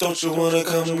Don't you wanna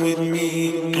come with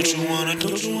me? Don't you wanna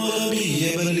be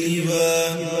a believer?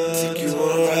 Take you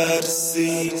on a ride to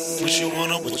see what you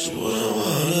wanna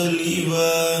leave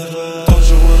her. Don't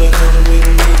you wanna come with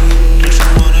me? Don't you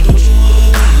wanna be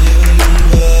a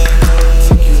believer?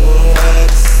 Take you on a ride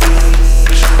to see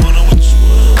what you wanna leave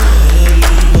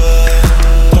her.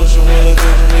 Don't you wanna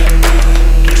come with me?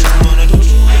 Don't you wanna be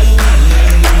a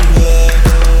believer?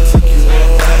 Take you on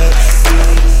a ride to see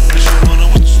what you wanna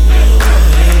leave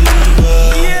her.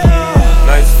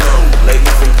 Nice flow,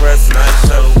 ladies impressed, nice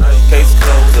show. Case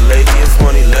closed, the lady is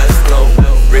money, let's go.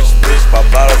 Rich bitch, by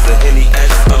bottles of Henny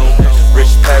XO.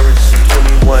 Rich parrot, she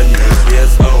 21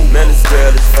 years old. Man, this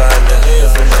girl is fine, the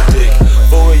hands on my dick.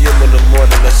 4 a.m. in the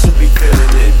morning, I should be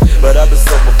feeling it. But I've been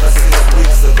sober for 6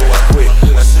 weeks ago, I quit.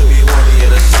 I should be horny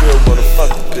and I should wanna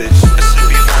fuck the bitch. I should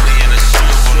be horny and I should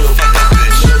wanna fuck the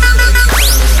bitch.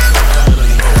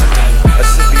 I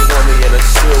should be horny and I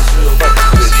should fuck the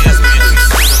bitch.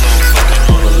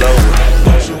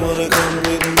 Don't you wanna come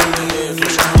with me?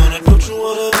 Don't you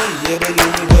wanna be a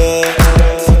believer?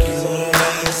 Take you on a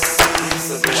ride to see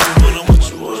what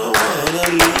you wanna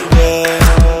leave her.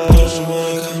 Don't you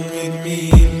wanna come with me?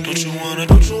 Don't you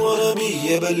wanna be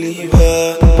a believer?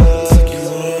 Take you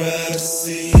on a ride to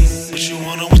see what you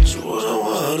wanna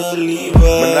leave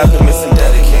her. Monogamous and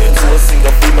dedicated to a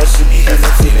single female should be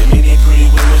hesitating. Many pretty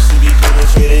women should be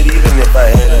penetrated, even if I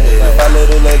had a date. If I let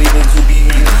a lady then to be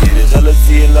mediated,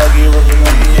 jealousy and arguing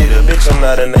remediated. Bitch, I'm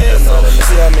not an asshole.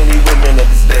 See how many women at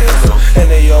this dance, and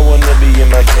they all wanna be in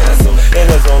my castle. And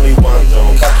there's only one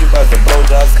zone. Concubines and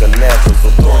blowjobs can natural, so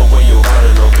throw away your heart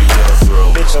and over your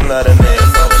throat. Bitch, I'm not an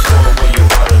asshole. Throw away your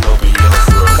heart and over your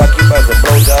throat. Concubines and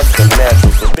blowjobs can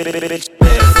natural, so bitch,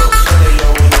 asshole. And they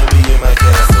all wanna be in my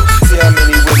castle. See how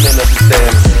many women at this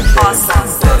dance. Awesome.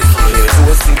 Dedicated to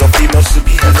a single female should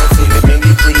be hesitated.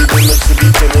 Many pretty women should be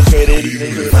penetrated,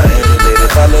 even if I had a date.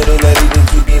 If I let a lady then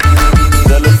to be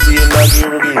jealousy and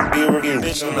arguing,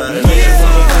 bitch, I'm not an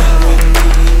asshole.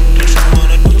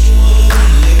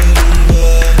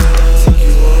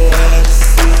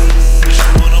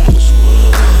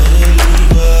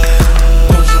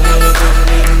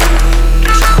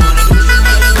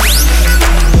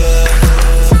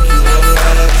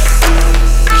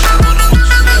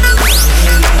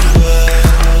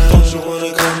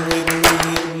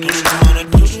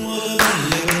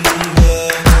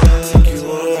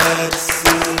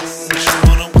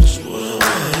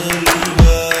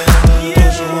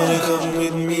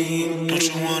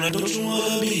 Don't you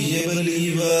wanna be a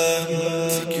believer?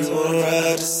 Take you on a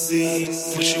ride to see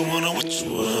what you wanna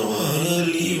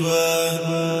leave her.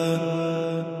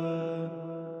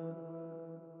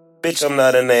 Bitch, I'm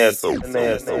not an asshole.